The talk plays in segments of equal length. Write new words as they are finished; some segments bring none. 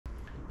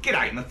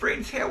G'day my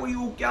friends, how are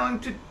you all going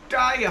today?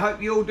 I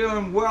hope you're all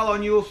doing well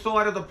on your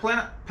side of the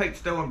planet.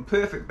 Pete's doing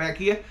perfect back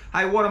here.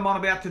 Hey, what I'm on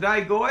about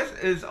today, guys,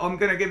 is I'm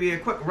going to give you a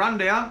quick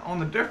rundown on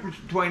the difference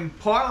between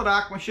pilot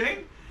arc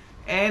machine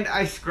and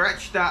a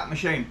scratch start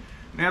machine.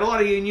 Now, a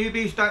lot of you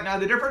newbies don't know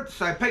the difference,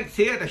 so Pete's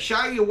here to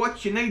show you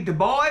what you need to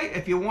buy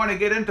if you want to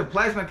get into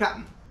plasma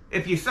cutting.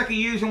 If you're sick of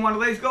using one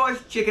of these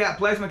guys, check out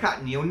plasma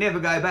cutting, you'll never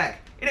go back.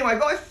 Anyway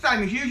guys,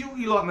 same as usual,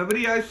 you like my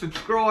videos,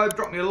 subscribe,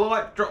 drop me a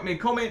like, drop me a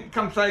comment,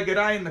 come say good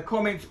day in the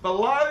comments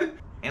below,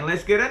 and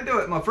let's get into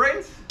it my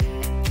friends.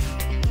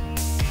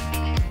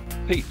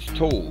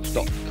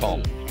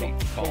 PetesTools.com.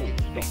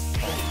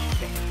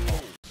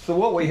 So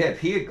what we have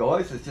here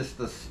guys is just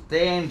the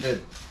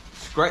standard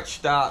scratch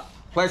start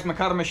plasma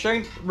cutter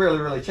machine,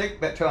 really cheap,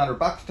 about 200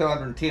 bucks,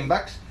 210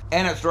 bucks,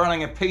 and it's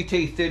running a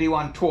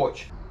PT31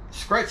 torch.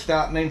 Scratch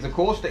start means of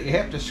course that you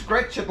have to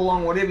scratch it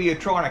along whatever you're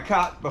trying to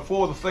cut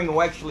before the thing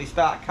will actually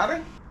start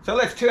cutting. So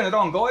let's turn it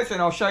on guys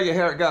and I'll show you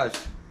how it goes.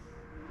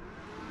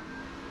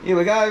 Here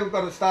we go, we've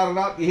got it started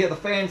up, you hear the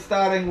fan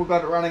starting, we've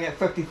got it running at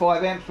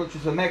 55 amps which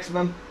is the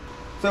maximum.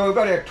 So we've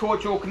got our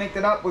torch all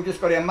connected up, we've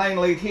just got our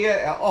main lead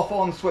here, our off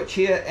on switch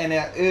here and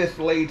our earth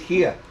lead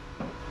here.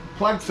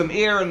 Plug some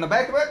air in the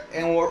back of it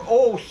and we're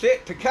all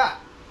set to cut.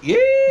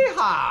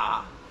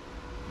 Yeehaw!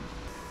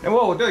 Now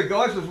what we'll do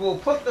guys is we'll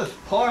put this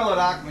pilot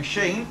arc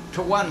machine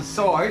to one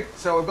side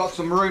so we've got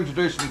some room to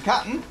do some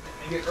cutting.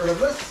 And get rid of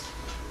this.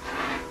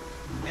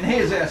 And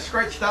here's our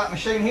scratch start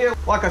machine here.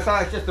 Like I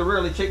say, it's just a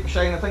really cheap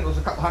machine. I think it was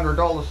a couple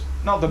 $100.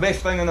 Not the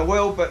best thing in the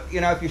world, but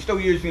you know, if you're still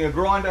using a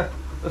grinder,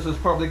 this is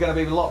probably going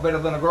to be a lot better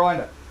than a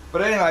grinder.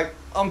 But anyway,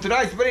 on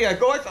today's video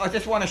guys, I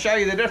just want to show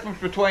you the difference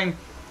between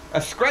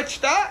a scratch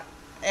start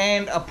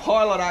and a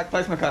pilot arc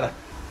plasma cutter.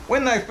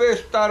 When they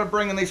first started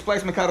bringing these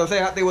plasma cutters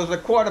out, there was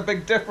quite a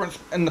big difference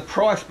in the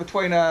price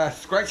between a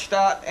scratch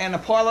start and a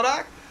pilot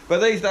arc.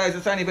 But these days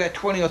it's only about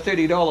 $20 or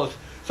 $30.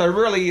 So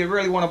really, you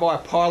really want to buy a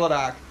pilot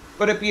arc.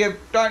 But if you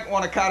don't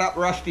want to cut up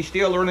rusty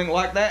steel or anything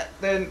like that,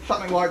 then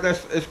something like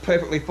this is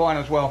perfectly fine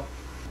as well.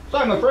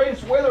 So my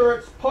friends, whether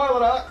it's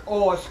pilot arc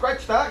or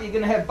scratch start, you're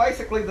going to have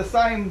basically the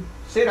same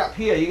setup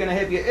here. You're going to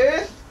have your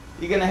earth,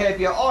 you're going to have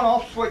your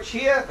on-off switch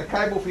here, the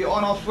cable for your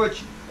on-off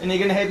switch, and you're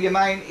going to have your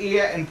main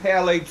air and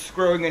power lead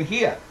screwing in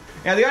here.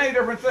 Now the only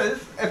difference is,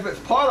 if it's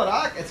pilot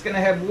arc, it's going to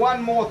have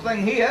one more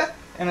thing here,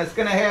 and it's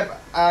going to have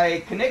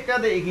a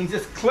connector that you can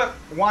just clip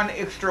one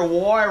extra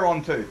wire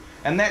onto,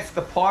 and that's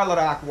the pilot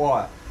arc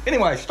wire.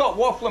 Anyway, stop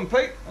waffling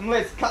Pete, and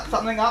let's cut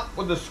something up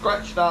with the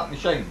scratch start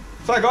machine.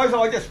 So guys,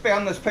 I just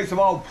found this piece of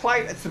old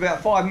plate, it's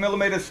about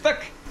 5mm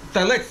thick.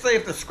 So let's see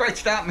if the scratch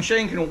start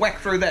machine can whack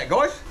through that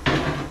guys.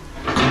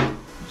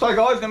 So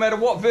guys, no matter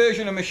what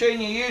version of machine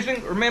you're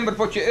using, remember to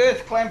put your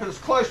earth clamp as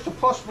close to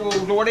possible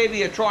to whatever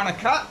you're trying to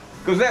cut,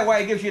 because that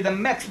way it gives you the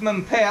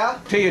maximum power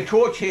to your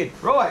torch head.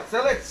 Right,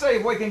 so let's see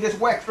if we can just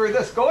whack through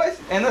this guys.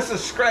 And this is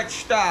scratch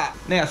start.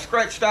 Now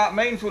scratch start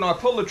means when I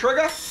pull the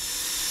trigger,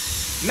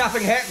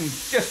 nothing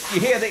happens. Just you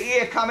hear the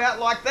air come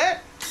out like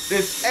that.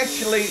 There's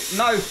actually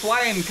no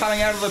flame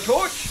coming out of the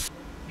torch.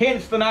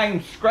 Hence the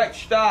name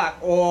scratch start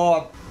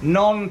or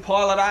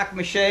non-pilot arc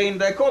machine.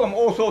 They call them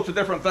all sorts of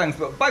different things,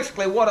 but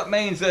basically what it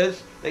means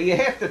is that you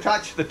have to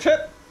touch the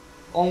tip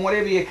on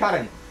whatever you're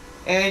cutting.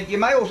 And you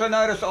may also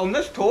notice on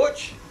this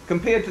torch,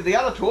 compared to the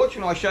other torch,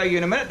 and I'll show you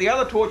in a minute, the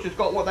other torch has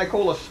got what they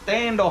call a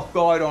standoff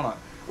guide on it,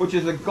 which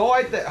is a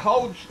guide that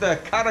holds the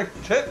cutter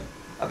tip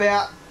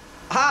about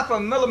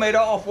 0.5 millimeter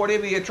off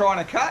whatever you're trying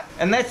to cut,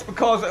 and that's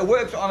because it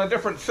works on a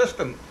different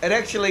system. It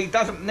actually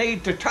doesn't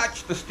need to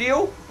touch the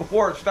steel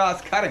before it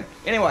starts cutting.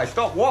 Anyway,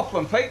 stop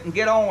waffling Pete and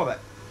get on with it.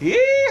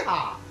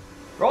 Yeehaw!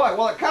 Right,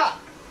 well it cut.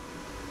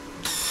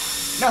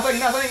 Nothing.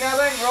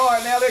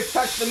 Right, now let's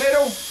touch the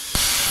metal.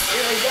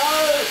 Here we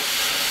go.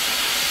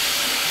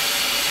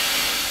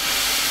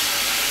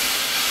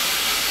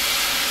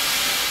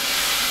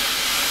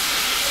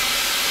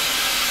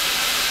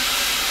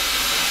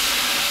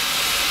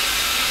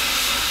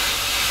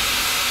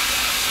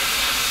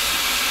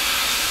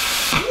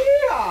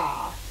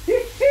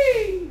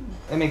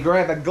 Let me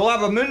grab a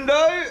glove of Mundo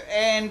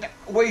and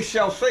we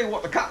shall see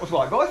what the cut was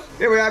like guys.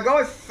 Here we are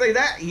guys, see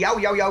that?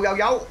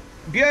 Yo.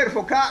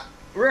 Beautiful cut,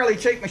 really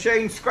cheap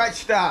machine, scratch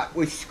start.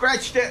 We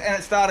scratched it and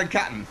it started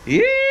cutting.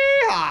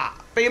 Yeah!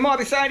 But you might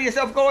be saying to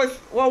yourself guys,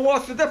 well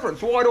what's the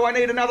difference? Why do I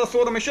need another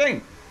sort of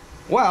machine?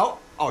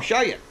 Well, I'll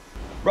show you.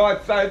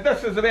 Right, so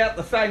this is about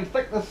the same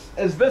thickness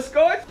as this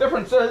guys.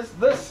 Difference is,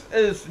 this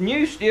is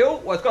new steel.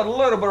 Well, it's got a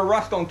little bit of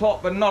rust on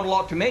top, but not a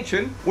lot to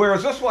mention.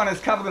 Whereas this one is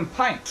covered in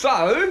paint.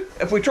 So,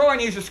 if we try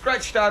and use a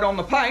scratch start on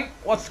the paint,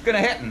 what's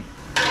going to happen?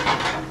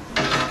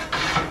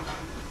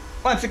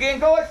 Once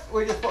again, guys,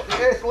 we just put the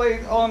earth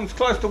lead on as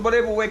close to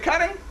whatever we're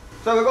cutting.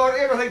 So we've got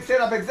everything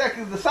set up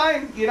exactly the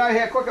same. You know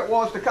how quick it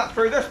was to cut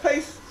through this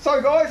piece.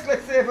 So guys,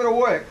 let's see if it'll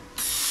work.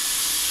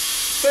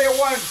 See, it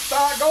won't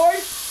start,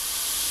 guys.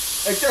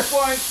 It just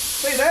won't,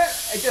 see that?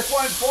 It just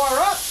won't fire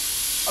up.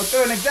 I'm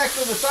doing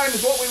exactly the same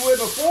as what we were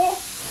before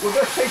with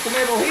this piece of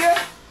metal here,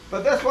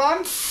 but this one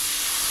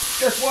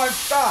just won't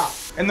start.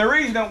 And the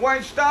reason it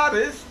won't start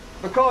is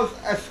because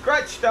a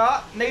scratch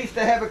start needs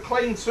to have a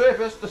clean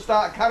surface to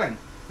start cutting.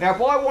 Now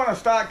if I want to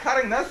start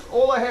cutting this,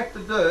 all I have to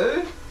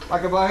do,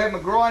 like if I have my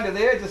grinder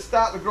there, just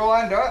start the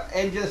grinder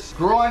and just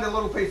grind a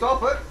little piece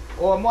off it,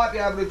 or I might be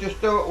able to just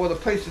do it with a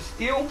piece of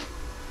steel.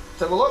 Let's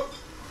have a look.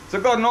 So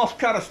I've got an off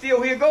cut of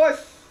steel here,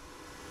 guys.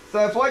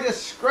 So if I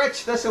just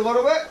scratch this a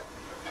little bit,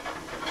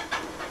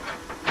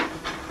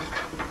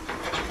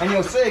 and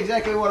you'll see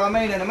exactly what I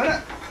mean in a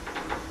minute.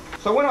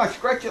 So when I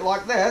scratch it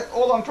like that,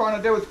 all I'm trying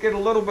to do is get a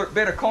little bit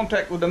better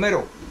contact with the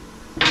metal.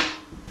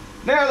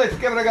 Now let's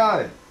give it a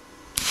go.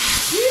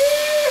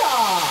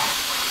 Yeah!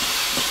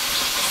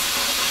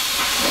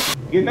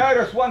 You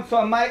notice once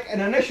I make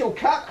an initial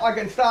cut, I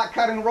can start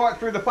cutting right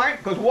through the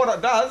paint, because what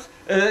it does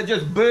is it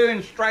just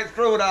burns straight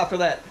through it after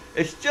that.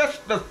 It's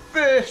just the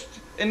first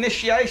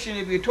initiation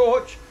of your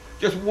torch.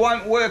 Just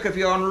won't work if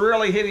you're on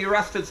really heavy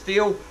rusted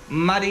steel,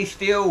 muddy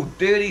steel,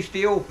 dirty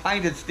steel,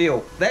 painted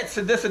steel. That's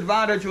the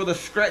disadvantage with a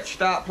scratch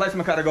start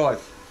plasma cutter, guys.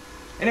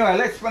 Anyway,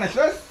 let's finish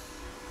this.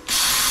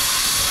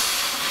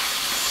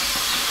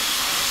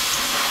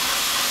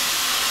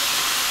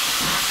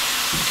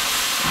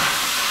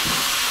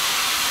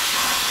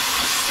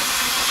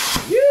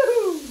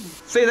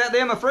 See that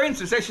there, my friends?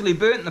 It's actually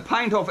burnt the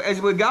paint off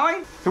as we're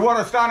going. So what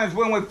I've done is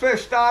when we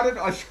first started,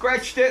 I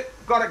scratched it,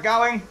 got it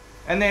going,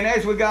 and then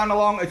as we're going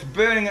along, it's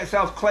burning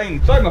itself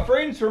clean. So my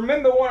friends,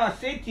 remember what I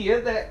said to you,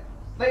 that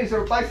these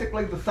are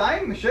basically the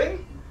same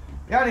machine.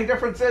 The only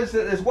difference is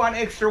that there's one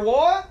extra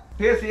wire.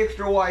 Here's the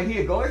extra wire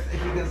here, guys.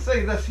 If you can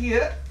see this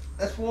here,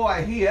 this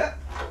wire here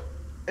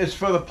is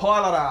for the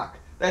pilot arc.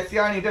 That's the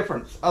only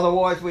difference.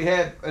 Otherwise we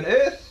have an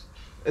earth,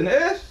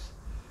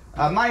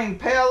 a main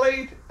power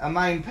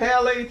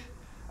lead,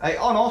 a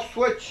on-off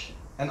switch,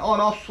 an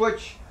on-off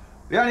switch.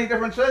 The only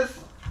difference is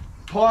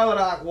pilot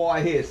arc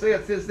wire here. See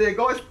it says there,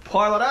 guys,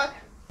 pilot arc.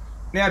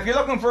 Now if you're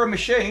looking for a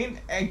machine,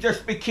 and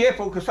just be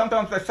careful, because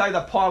sometimes they say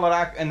the pilot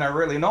arc and they're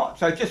really not.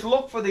 So just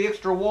look for the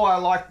extra wire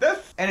like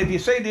this, and if you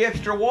see the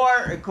extra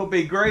wire, it could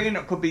be green,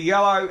 it could be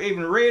yellow,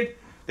 even red,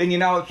 then you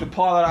know it's a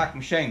pilot arc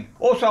machine.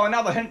 Also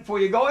another hint for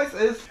you guys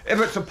is, if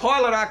it's a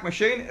pilot arc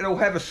machine, it'll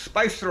have a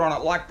spacer on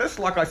it like this,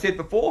 like I said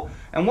before,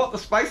 and what the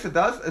spacer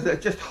does is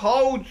it just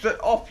holds it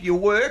off your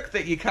work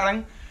that you're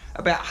cutting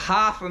about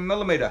 0.5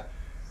 millimeter.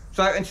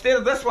 So instead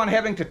of this one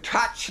having to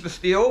touch the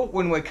steel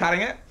when we're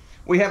cutting it,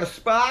 we have a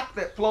spark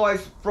that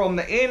flies from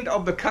the end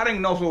of the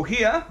cutting nozzle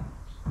here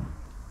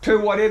to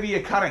whatever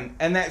you're cutting,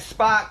 and that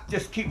spark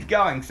just keeps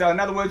going. So in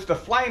other words, the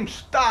flame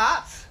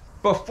starts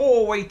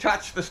before we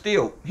touch the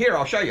steel. Here,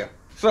 I'll show you.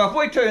 So if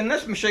we turn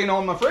this machine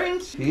on, my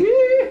friends,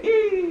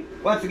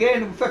 once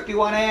again,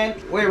 51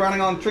 amp, we're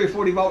running on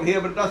 240 volt here,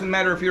 but it doesn't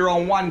matter if you're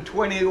on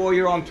 120 or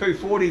you're on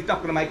 240, it's not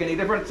going to make any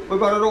difference. We've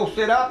got it all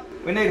set up.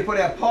 We need to put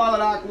our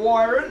pilot arc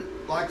wire in,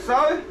 like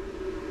so.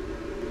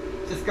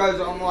 Just goes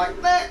on like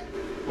that.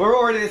 We're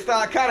all ready to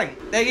start cutting.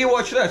 Now you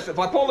watch this. If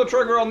I pull the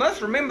trigger on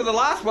this, remember the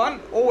last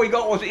one, all we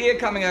got was air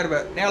coming out of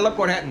it. Now look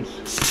what happens.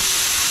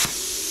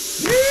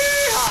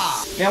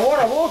 Now what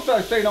I've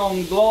also seen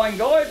online,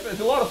 guys,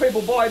 is a lot of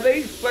people buy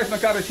these plasma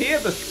cutters here,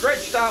 the scratch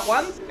start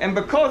ones, and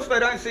because they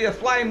don't see a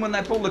flame when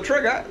they pull the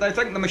trigger, they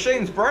think the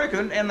machine's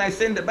broken and they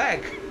send it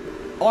back.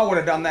 I would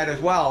have done that as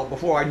well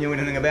before I knew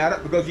anything about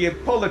it, because you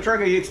pull the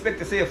trigger, you expect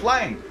to see a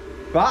flame.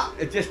 But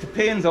it just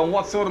depends on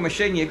what sort of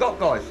machine you got,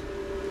 guys.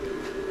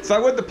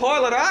 So with the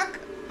pilot arc,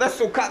 this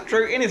will cut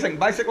through anything,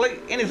 basically,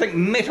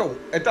 anything metal.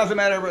 It doesn't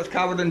matter if it's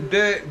covered in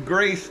dirt,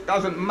 grease,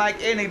 doesn't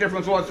make any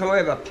difference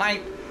whatsoever,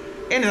 paint,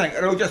 anything,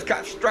 it'll just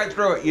cut straight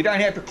through it. You don't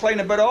have to clean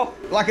a bit off.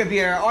 Like if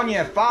you're on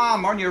your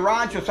farm, on your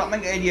ranch or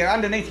something, and you're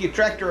underneath your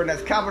tractor and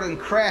it's covered in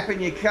crap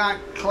and you can't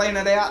clean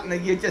it out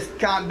and you just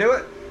can't do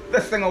it,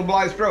 this thing will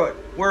blow through it.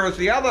 Whereas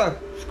the other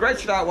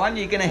scratch start one,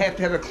 you're going to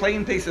have a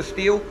clean piece of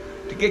steel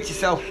to get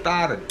yourself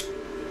started.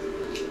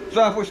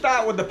 So if we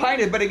start with the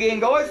painted bit again,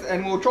 guys,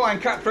 and we'll try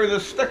and cut through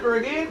this sticker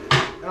again,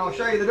 and I'll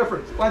show you the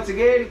difference. Once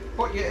again,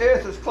 put your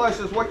earth as close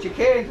as what you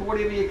can to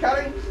whatever you're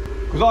cutting,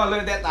 because I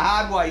learned that the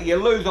hard way. You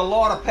lose a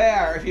lot of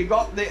power. If you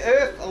got the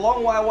earth a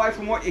long way away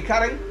from what you're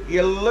cutting,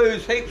 you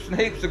lose heaps and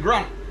heaps of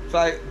grunt.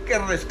 So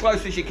get it as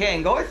close as you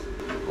can, guys,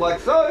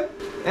 like so.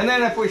 And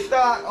then if we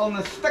start on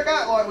the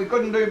sticker like we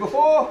couldn't do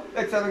before,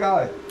 let's have a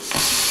go.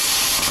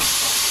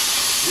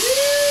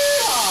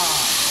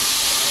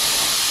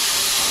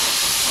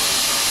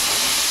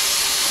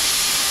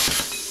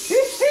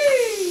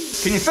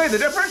 Can you see the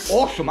difference?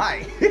 Awesome,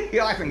 eh?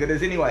 I think it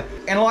is anyway.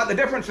 And like the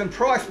difference in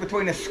price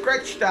between a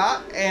scratch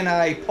start and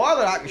a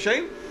pilot arc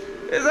machine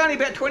is only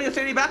about 20 or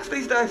 30 bucks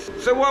these days.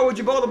 So why would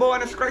you bother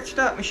buying a scratch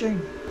start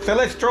machine? So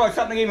let's try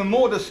something even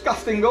more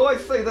disgusting,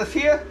 guys. See this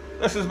here?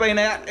 This has been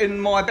out in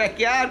my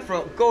backyard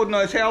for God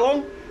knows how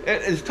long.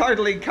 It is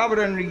totally covered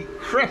in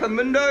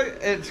crap-a-mundo.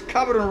 It's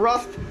covered in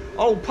rust,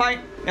 old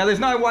paint. Now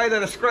there's no way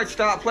that a scratch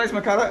start plasma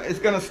cutter is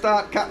going to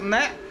start cutting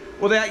that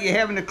without you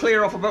having to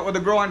clear off a bit with the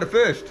grinder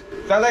first.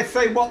 So let's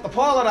see what the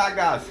pilot arc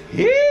does.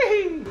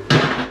 Get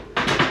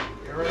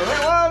rid of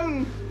that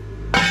one.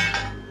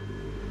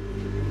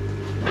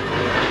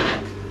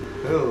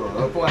 Oh,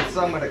 I'll find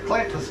somewhere to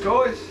clamp this,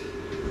 guys.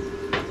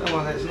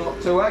 Someone that's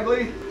not too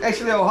ugly.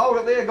 Actually, I'll hold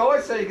it there,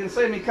 guys, so you can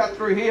see me cut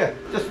through here.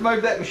 Just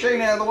move that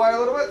machine out of the way a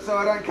little bit so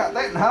I don't cut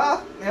that in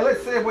half. Now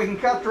let's see if we can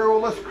cut through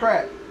all this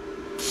crap.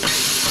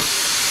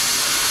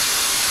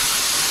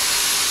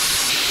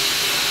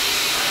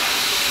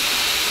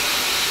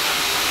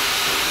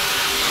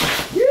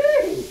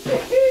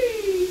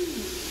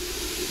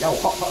 Yo,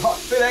 hot, hot, hot.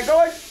 See that,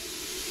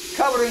 guys?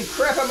 Covered in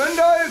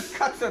crap-a-mundo,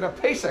 cuts it a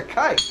piece of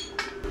cake.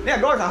 Now,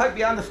 guys, I hope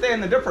you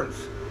understand the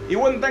difference. You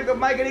wouldn't think it would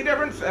make any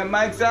difference? It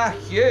makes a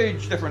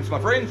huge difference,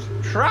 my friends.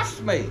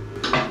 Trust me.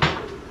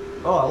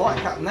 Oh, I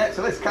like cutting that,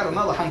 so let's cut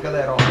another hunk of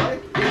that off, eh?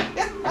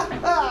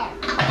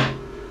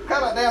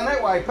 Cut it down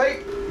that way,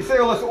 Pete. You see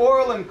all this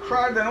oil and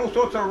crud and all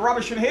sorts of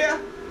rubbish in here?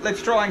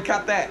 Let's try and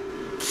cut that.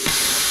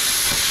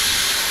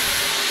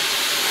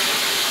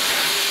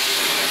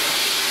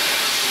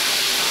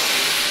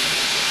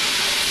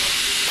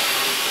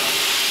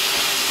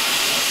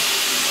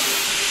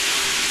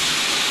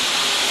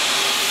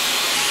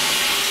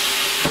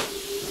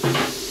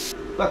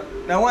 Look,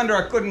 no wonder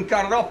I couldn't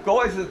cut it off,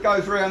 guys. It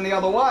goes around the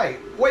other way.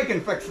 We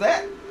can fix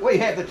that. We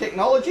have the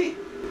technology.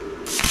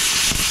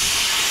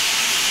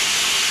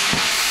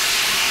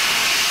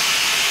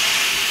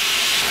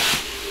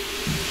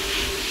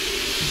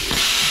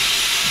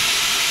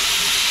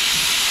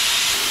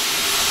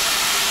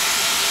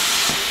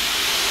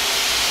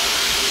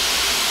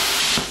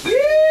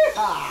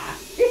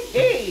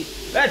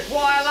 That's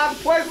why I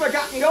love plasma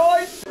cutting,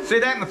 guys. See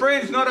that, my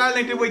friends? Not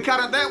only did we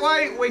cut it that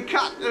way, we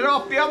cut it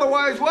off the other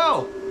way as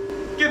well.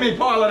 Give me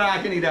pilot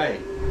arc any day.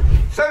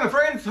 So, my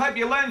friends, hope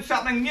you learned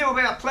something new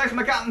about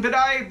plasma cutting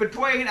today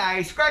between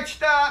a scratch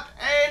start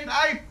and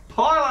a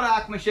pilot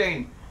arc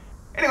machine.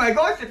 Anyway,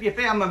 guys, if you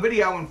found my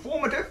video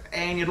informative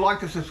and you'd like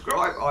to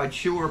subscribe, I'd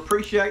sure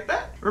appreciate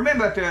that.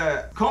 Remember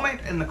to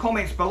comment in the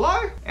comments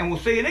below, and we'll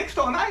see you next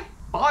time, eh?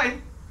 Bye.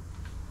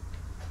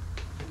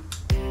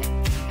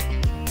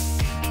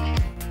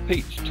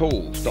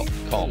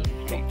 PeachTools.com.